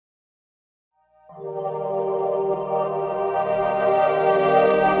Hey,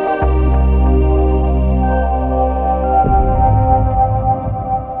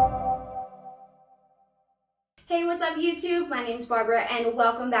 what's up YouTube? My name's Barbara and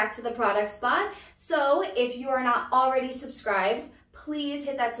welcome back to the Product Spot. So if you are not already subscribed, please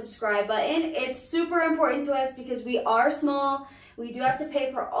hit that subscribe button. It's super important to us because we are small, we do have to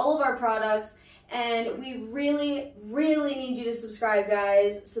pay for all of our products, and we really need you to subscribe,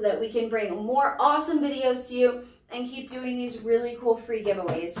 guys, so that we can bring more awesome videos to you and keep doing these really cool free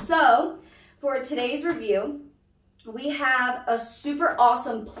giveaways. So for today's review, we have a super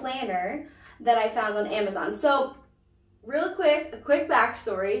awesome planner that I found on Amazon. So real quick, a quick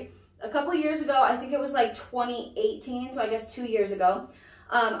backstory. A couple years ago, I think it was like 2018, so I guess 2 years ago,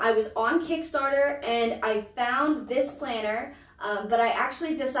 I was on Kickstarter and I found this planner, but I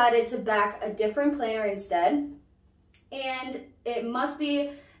actually decided to back a different planner instead. And it must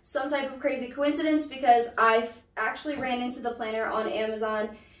be some type of crazy coincidence because I actually ran into the planner on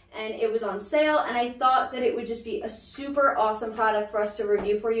Amazon and it was on sale, and I thought that it would just be a super awesome product for us to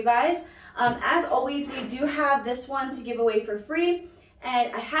review for you guys. As always, we do have this one to give away for free,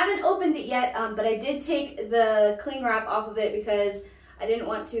 and I haven't opened it yet, but I did take the cling wrap off of it because I didn't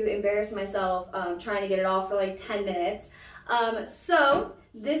want to embarrass myself trying to get it off for like 10 minutes. So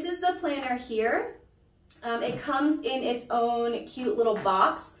this is the planner here. It comes in its own cute little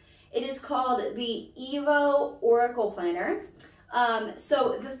box. It is called the EVO Oracle Planner.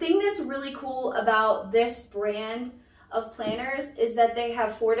 So the thing that's really cool about this brand of planners is that they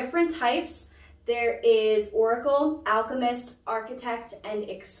have 4 different types. There is Oracle, Alchemist, Architect, and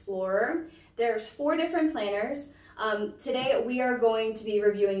Explorer. There's 4 different planners. Today we are going to be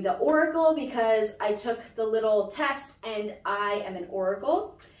reviewing the Oracle because I took the little test and I am an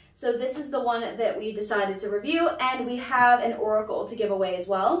Oracle. So this is the one that we decided to review, and we have an Oracle to give away as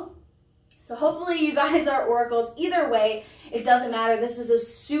well. So hopefully you guys are Oracles. Either way, it doesn't matter. This is a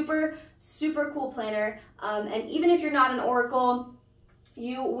super cool planner. And even if you're not an Oracle,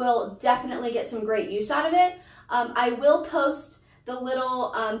 you will definitely get some great use out of it. I will post the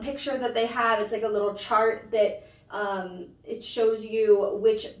little picture that they have. It's like a little chart that it shows you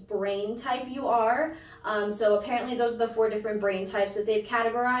which brain type you are. So apparently those are the 4 different brain types that they've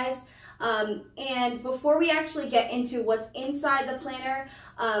categorized. And before we actually get into what's inside the planner,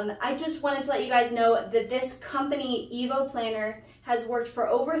 I just wanted to let you guys know that this company, EVO Planner, has worked for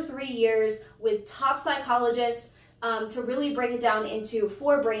over 3 years with top psychologists to really break it down into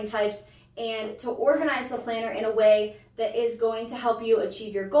 4 brain types and to organize the planner in a way that is going to help you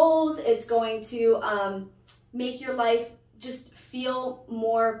achieve your goals. It's going to make your life just feel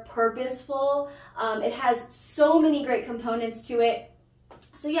more purposeful. It has so many great components to it.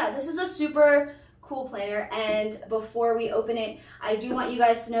 So yeah, this is a super cool planner, and before we open it, I do want you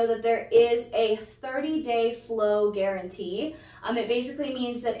guys to know that there is a 30-day flow guarantee. It basically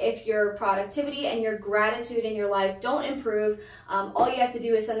means that if your productivity and your gratitude in your life don't improve, all you have to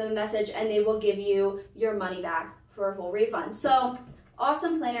do is send them a message and they will give you your money back for a full refund. So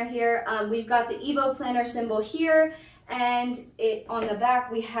awesome planner here. We've got the EVO planner symbol here, and on the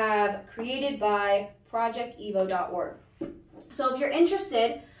back we have created by projectevo.org. So if you're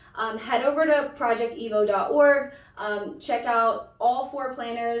interested, head over to projectevo.org, check out all 4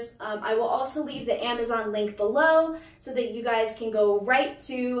 planners. I will also leave the Amazon link below so that you guys can go right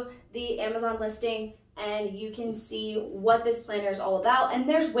to the Amazon listing and you can see what this planner is all about. And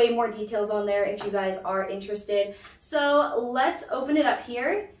there's way more details on there if you guys are interested. So let's open it up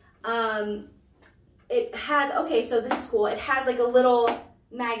here. It has, okay, so this is cool. It has like a little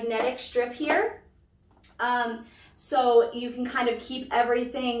magnetic strip here. So you can kind of keep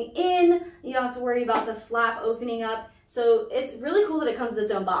everything in. You don't have to worry about the flap opening up. So it's really cool that it comes with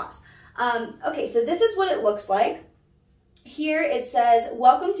its own box. Okay, so this is what it looks like. Here it says,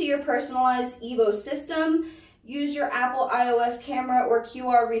 welcome to your personalized EVO system. Use your Apple iOS camera or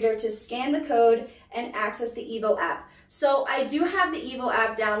QR reader to scan the code and access the EVO app. So I do have the EVO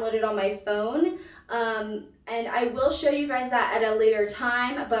app downloaded on my phone, and I will show you guys that at a later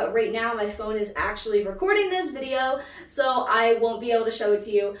time, but right now my phone is actually recording this video, so I won't be able to show it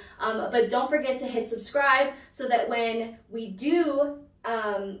to you. But don't forget to hit subscribe so that when we do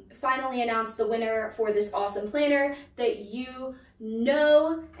finally announce the winner for this awesome planner, that you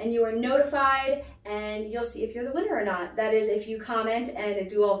know and you are notified and you'll see if you're the winner or not. That is if you comment and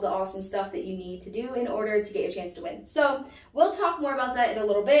do all of the awesome stuff that you need to do in order to get your chance to win. So we'll talk more about that in a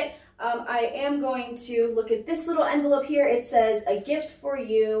little bit. I am going to look at this little envelope here. It says a gift for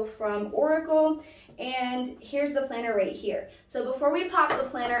you from Oracle, and here's the planner right here. So before we pop the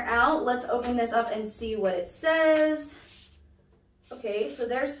planner out, let's open this up and see what it says. Okay, so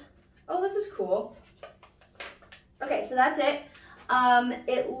there's Oh, this is cool. Okay, so that's it.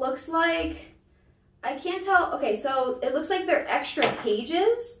 It looks like, I can't tell. Okay, so it looks like they're extra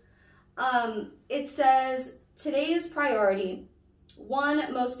pages. It says, today's priority,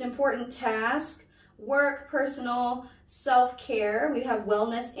 1 most important task, work, personal, self-care. We have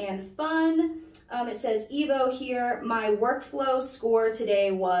wellness and fun. It says EVO here. My workflow score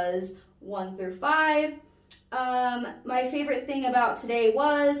today was 1 through 5. My favorite thing about today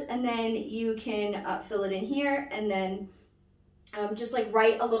was, and then you can fill it in here, and then just like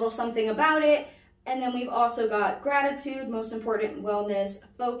write a little something about it. And then we've also got gratitude, most important, wellness,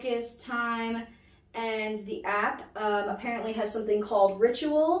 focus, time, and the app apparently has something called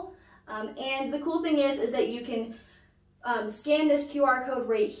Ritual. And the cool thing is that you can scan this QR code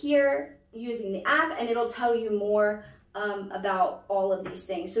right here using the app, and it'll tell you more about all of these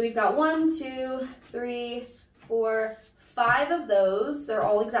things. So we've got 1, 2, 3, 4, 5 of those. They're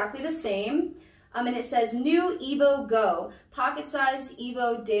all exactly the same. And it says new EVO Go, pocket-sized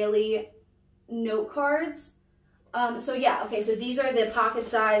EVO daily note cards. So yeah, okay, so these are the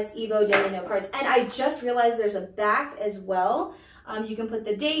pocket-sized EVO daily note cards. And I just realized there's a back as well. You can put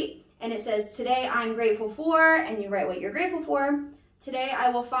the date, and it says, today I'm grateful for, and you write what you're grateful for. Today I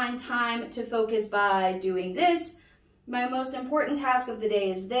will find time to focus by doing this. My most important task of the day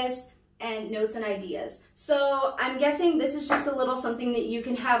is this, and notes and ideas. So I'm guessing this is just a little something that you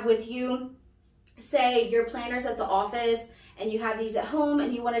can have with you. Say your planner's at the office and you have these at home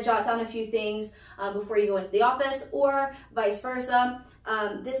and you want to jot down a few things before you go into the office, or vice versa.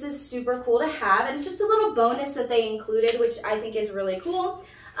 This is super cool to have, and it's just a little bonus that they included, which I think is really cool.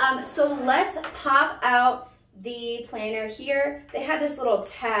 So let's pop out the planner here. They have this little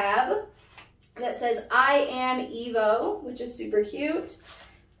tab that says I am EVO, which is super cute.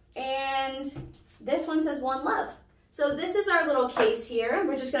 And this one says One Love. So this is our little case here.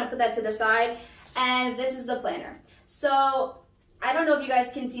 We're just gonna put that to the side, and this is the planner. So I don't know if you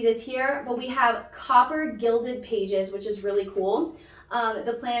guys can see this here, but we have copper gilded pages, which is really cool.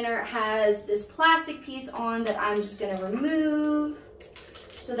 The planner has this plastic piece on that I'm just gonna remove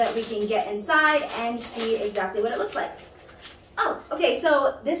so that we can get inside and see exactly what it looks like. Oh, okay,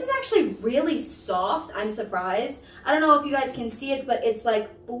 so this is actually really soft. I'm surprised. I don't know if you guys can see it, but it's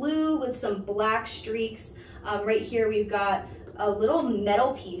like blue with some black streaks. Right here we've got a little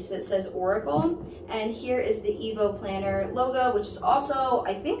metal piece that says Oracle, and here is the EVO Planner logo, which is also,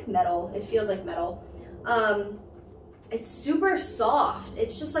 I think, metal. It feels like metal. It's super soft.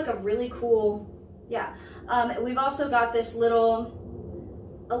 It's just like a really cool, yeah. We've also got this little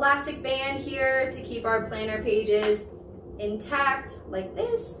elastic band here to keep our planner pages intact like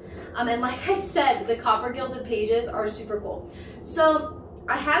this. And like I said, the copper gilded pages are super cool. So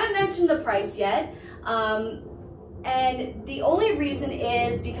I haven't mentioned the price yet. And the only reason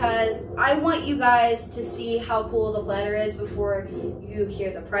is because I want you guys to see how cool the planner is before you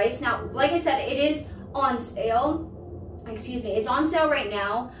hear the price. Now, like I said, it is on sale. Excuse me, it's on sale right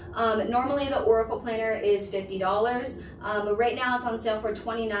now. Normally the Oracle planner is $50. Right now it's on sale for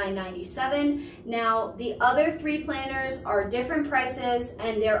 $29.97. Now the other 3 planners are different prices,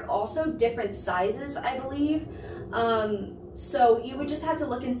 and they're also different sizes, I believe. So you would just have to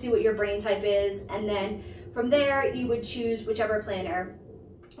look and see what your brain type is, and then from there you would choose whichever planner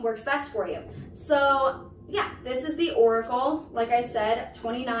works best for you. So yeah, this is the Oracle, like I said,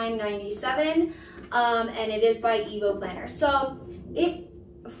 $29.97. And it is by EVO Planner. So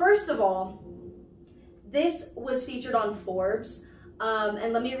first of all, this was featured on Forbes.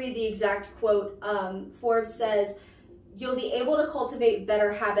 And let me read the exact quote. Forbes says, you'll be able to cultivate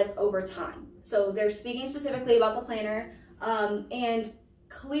better habits over time. So they're speaking specifically about the planner. And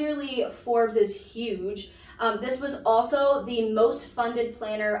clearly Forbes is huge. This was also the most funded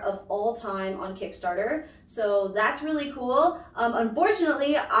planner of all time on Kickstarter. So that's really cool.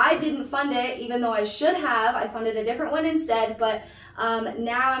 Unfortunately, I didn't fund it, even though I should have. I funded a different one instead, but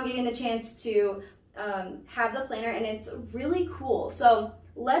now I'm getting the chance to have the planner, and it's really cool. So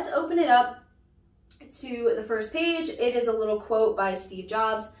let's open it up to the first page. It is a little quote by Steve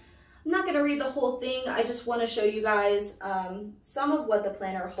Jobs. I'm not gonna read the whole thing. I just wanna show you guys some of what the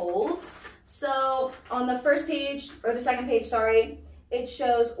planner holds. So on the first page, or the second page, sorry, it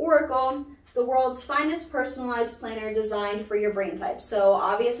shows Oracle, the world's finest personalized planner designed for your brain type. So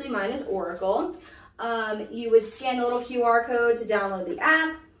obviously mine is Oracle. You would scan the little QR code to download the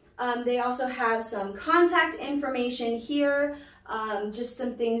app. They also have some contact information here, just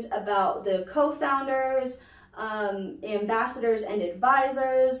some things about the co-founders, ambassadors and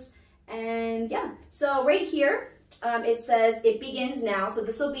advisors. And yeah, so right here, it says it begins now. So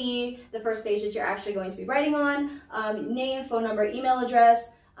this will be the first page that you're actually going to be writing on. Name, phone number, email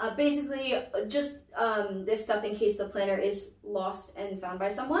address. Basically, just this stuff in case the planner is lost and found by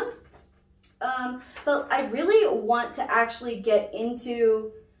someone. But I really want to actually get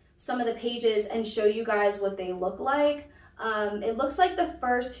into some of the pages and show you guys what they look like. It looks like the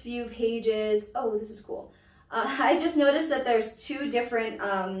first few pages, oh, this is cool. I just noticed that there's two different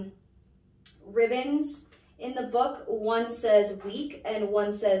ribbons in the book. One says week and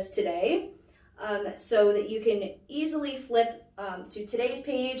one says today, so that you can easily flip to today's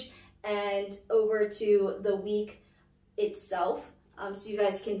page and over to the week itself, so you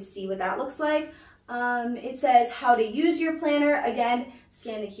guys can see what that looks like. It says how to use your planner. Again,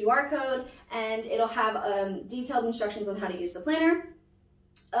 scan the QR code and it'll have detailed instructions on how to use the planner.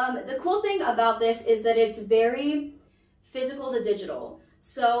 The cool thing about this is that it's very physical to digital.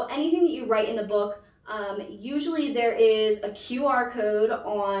 So anything that you write in the book, usually there is a QR code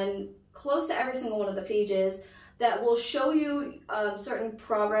on close to every single one of the pages that will show you certain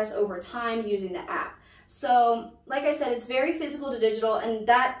progress over time using the app. So like I said, it's very physical to digital, and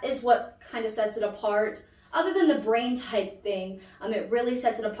that is what kind of sets it apart. Other than the brain type thing, it really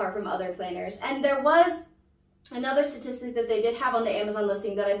sets it apart from other planners. And there was another statistic that they did have on the Amazon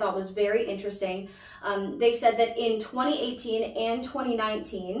listing that I thought was very interesting. They said that in 2018 and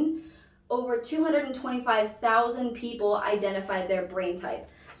 2019, over 225,000 people identified their brain type.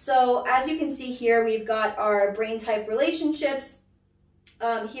 So as you can see here, we've got our brain type relationships.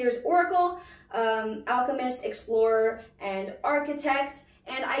 Here's Oracle, Alchemist, Explorer, and Architect.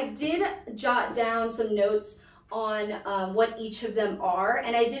 And I did jot down some notes on what each of them are,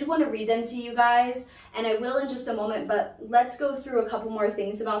 and I did want to read them to you guys, and I will in just a moment, but let's go through a couple more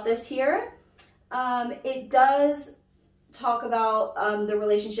things about this here. It does talk about the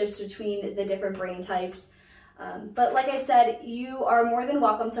relationships between the different brain types. But like I said, you are more than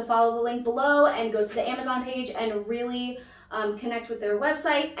welcome to follow the link below and go to the Amazon page and really connect with their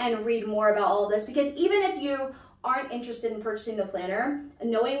website and read more about all of this, because even if you aren't interested in purchasing the planner,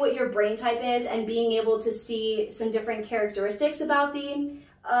 knowing what your brain type is and being able to see some different characteristics about the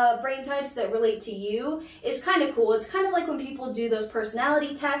brain types that relate to you is kind of cool. It's kind of like when people do those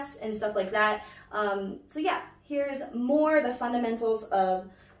personality tests and stuff like that. So yeah, here's more the fundamentals of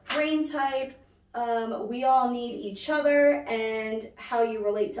brain type. We all need each other and how you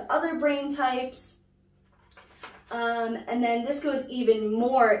relate to other brain types. And then this goes even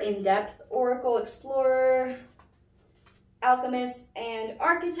more in depth. Oracle, Explorer, Alchemist, and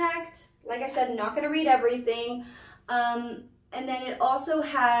Architect. Like I said, I'm not going to read everything. And then it also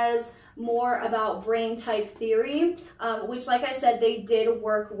has more about brain type theory, which, like I said, they did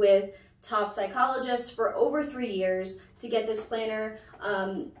work with top psychologists for over 3 years to get this planner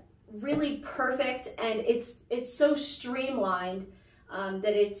really perfect, and it's so streamlined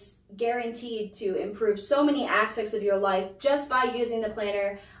that it's guaranteed to improve so many aspects of your life just by using the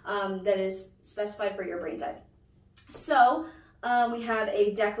planner that is specified for your brain type. So we have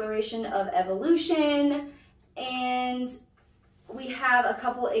a declaration of evolution, and we have a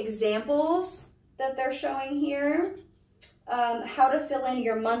couple examples that they're showing here. How to fill in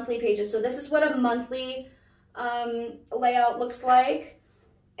your monthly pages. So this is what a monthly layout looks like,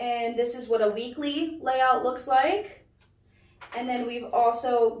 and this is what a weekly layout looks like. And then we've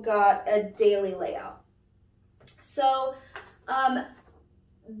also got a daily layout. So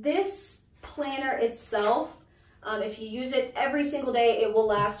this planner itself, if you use it every single day, it will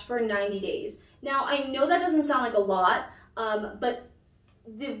last for 90 days. Now, I know that doesn't sound like a lot, but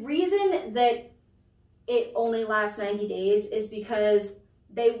the reason that it only lasts 90 days is because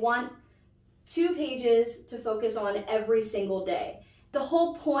they want 2 pages to focus on every single day. The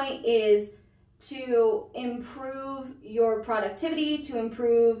whole point is to improve your productivity, to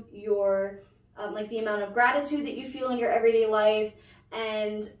improve your like the amount of gratitude that you feel in your everyday life,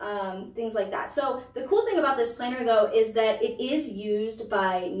 and things like that. So the cool thing about this planner, though, is that it is used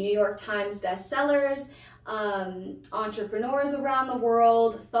by New York Times bestsellers, entrepreneurs around the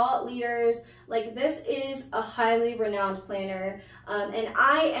world, thought leaders. Like, this is a highly renowned planner, and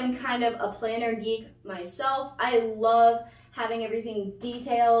I am kind of a planner geek myself. I love having everything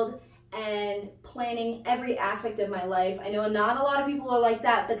detailed and planning every aspect of my life. I know not a lot of people are like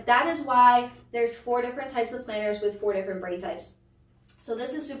that, but that is why there's 4 different types of planners with 4 different brain types. So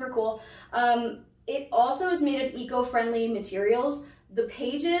this is super cool. It also is made of eco-friendly materials. The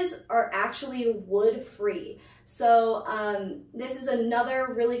pages are actually wood-free. So this is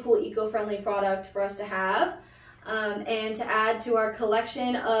another really cool eco-friendly product for us to have, and to add to our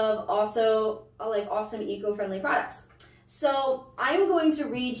collection of also like awesome eco-friendly products. So I'm going to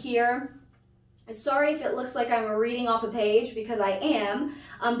read here Sorry if it looks like I'm reading off a page, because I am,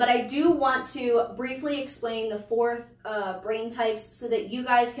 but I do want to briefly explain the 4 brain types so that you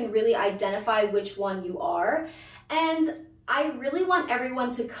guys can really identify which one you are. And I really want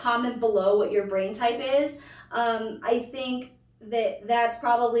everyone to comment below what your brain type is. I think that that's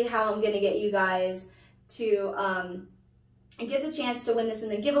probably how I'm going to get you guys to get the chance to win this in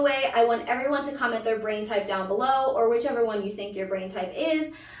the giveaway. I want everyone to comment their brain type down below, or whichever one you think your brain type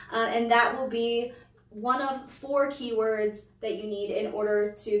is. And that will be one of 4 keywords that you need in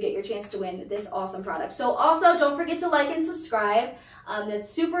order to get your chance to win this awesome product. So also don't forget to like and subscribe. That's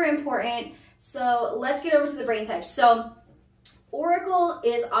super important. So let's get over to the brain types. So Oracle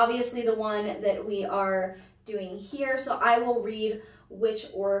is obviously the one that we are doing here. So I will read which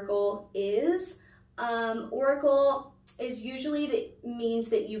Oracle is. Oracle is usually means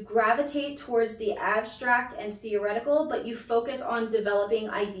that you gravitate towards the abstract and theoretical, but you focus on developing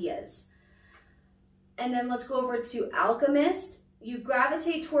ideas. And then let's go over to Alchemist. You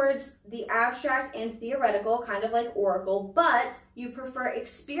gravitate towards the abstract and theoretical, kind of like Oracle, but you prefer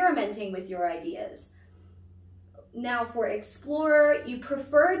experimenting with your ideas. Now for Explorer, you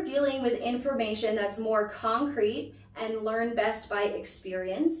prefer dealing with information that's more concrete and learn best by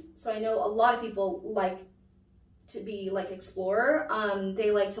experience. So I know a lot of people like to be like Explorer.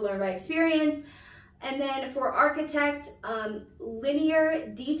 They like to learn by experience. And then for Architect,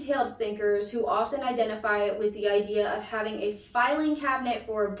 linear, detailed thinkers who often identify with the idea of having a filing cabinet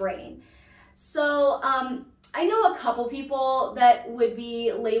for a brain. So I know a couple people that would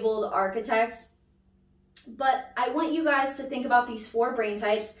be labeled architects, but I want you guys to think about these 4 brain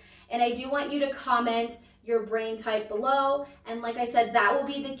types, and I do want you to comment your brain type below. And like I said, that will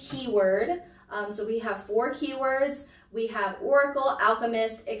be the keyword. So we have 4 keywords. We have Oracle,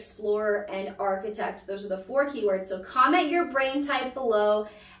 Alchemist, Explorer, and Architect. Those are the 4 keywords. So comment your brain type below,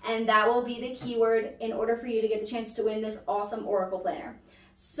 and that will be the keyword in order for you to get the chance to win this awesome Oracle planner.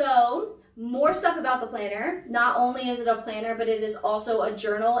 So more stuff about the planner. Not only is it a planner, but it is also a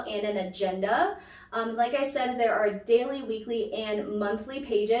journal and an agenda. Like I said, there are daily, weekly, and monthly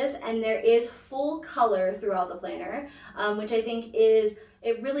pages, and there is full color throughout the planner, which I think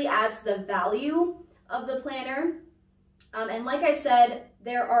it really adds to the value of the planner. And like I said,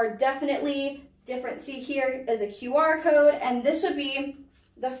 there are definitely different, see here is a QR code, and this would be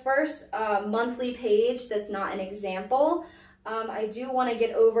the first monthly page that's not an example. I do want to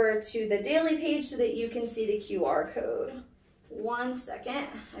get over to the daily page so that you can see the QR code. One second,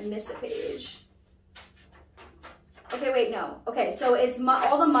 I missed a page. Okay, wait, no. Okay, so it's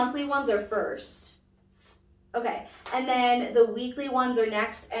all the monthly ones are first. Okay, and then the weekly ones are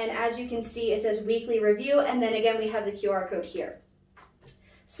next, and as you can see, it says weekly review, and then again, we have the QR code here.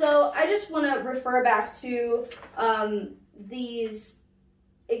 So I just want to refer back to these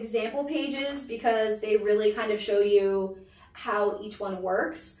example pages because they really kind of show you how each one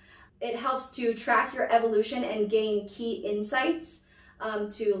works. It helps to track your evolution and gain key insights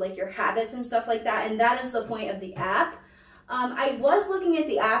to like your habits and stuff like that, and that is the point of the app. I was looking at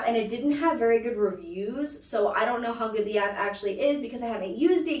the app and it didn't have very good reviews, so I don't know how good the app actually is because I haven't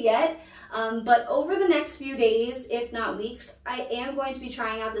used it yet. But over the next few days, if not weeks, I am going to be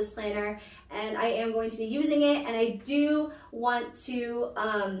trying out this planner and I am going to be using it, and I do want to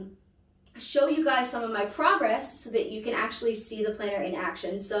show you guys some of my progress so that you can actually see the planner in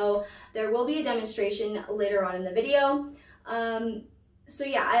action. So there will be a demonstration later on in the video. So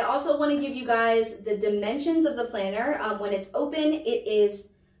yeah, I also want to give you guys the dimensions of the planner. When it's open, it is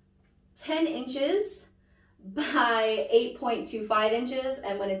 10 inches by 8.25 inches,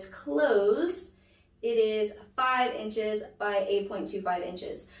 and when it's closed, it is 5 inches by 8.25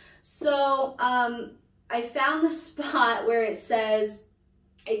 inches. So I found the spot where it says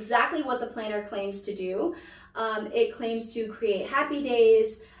exactly what the planner claims to do. It claims to create happy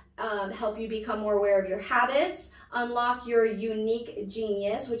days, help you become more aware of your habits, unlock your unique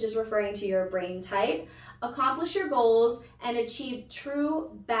genius, which is referring to your brain type, accomplish your goals, and achieve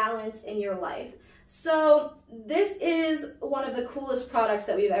true balance in your life. So this is one of the coolest products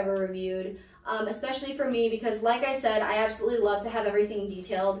that we've ever reviewed, especially for me because like I said, I absolutely love to have everything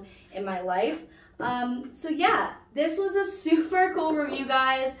detailed in my life. So yeah, this was a super cool review,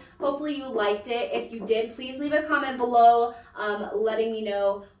 guys. Hopefully you liked it. If you did, please leave a comment below letting me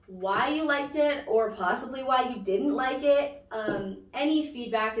know why you liked it or possibly why you didn't like it. Any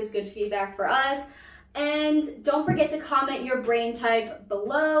feedback is good feedback for us. And don't forget to comment your brain type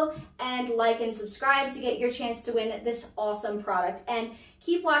below and like and subscribe to get your chance to win this awesome product. And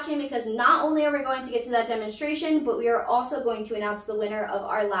keep watching because not only are we going to get to that demonstration, but we are also going to announce the winner of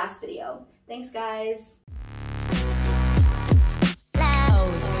our last video. Thanks, guys.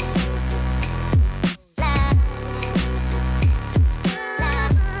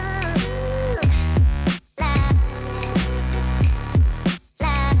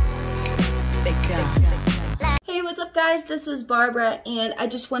 up, guys? This is Barbara, and I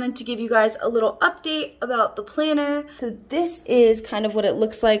just wanted to give you guys a little update about the planner. So this is kind of what it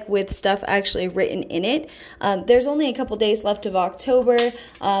looks like with stuff actually written in it. There's only a couple days left of October,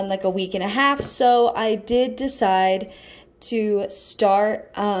 like a week and a half, so I did decide to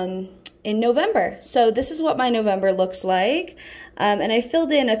start in November. So this is what my November looks like. And I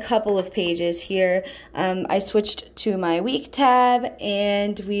filled in a couple of pages here. I switched to my week tab,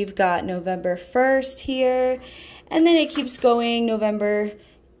 and we've got November 1st here, and then it keeps going. November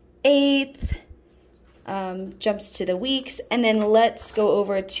 8th, jumps to the weeks, and then let's go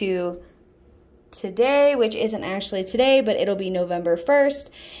over to today, which isn't actually today, but it'll be November 1st.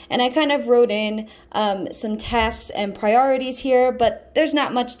 And I kind of wrote in some tasks and priorities here, but there's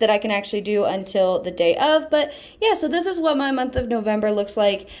not much that I can actually do until the day of. But yeah, so this is what my month of November looks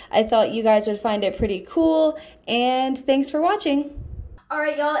like. I thought you guys would find it pretty cool, and thanks for watching.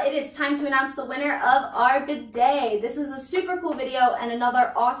 Alright y'all, it is time to announce the winner of our bidet. This was a super cool video and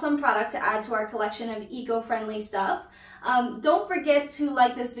another awesome product to add to our collection of eco-friendly stuff. Don't forget to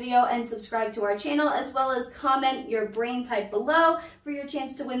like this video and subscribe to our channel, as well as comment your brain type below for your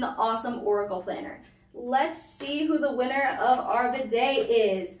chance to win the awesome Oracle Planner. Let's see who the winner of our bidet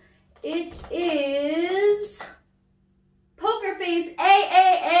is. It is Poker Face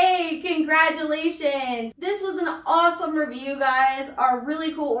AAA. Congratulations! This was an awesome review, guys. Our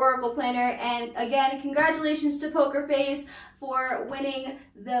really cool Oracle Planner, and again, congratulations to Poker Face for winning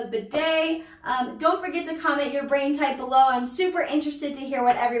the bidet. Don't forget to comment your brain type below. I'm super interested to hear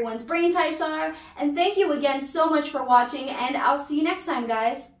what everyone's brain types are. And thank you again so much for watching, and I'll see you next time,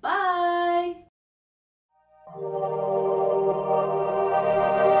 guys. Bye!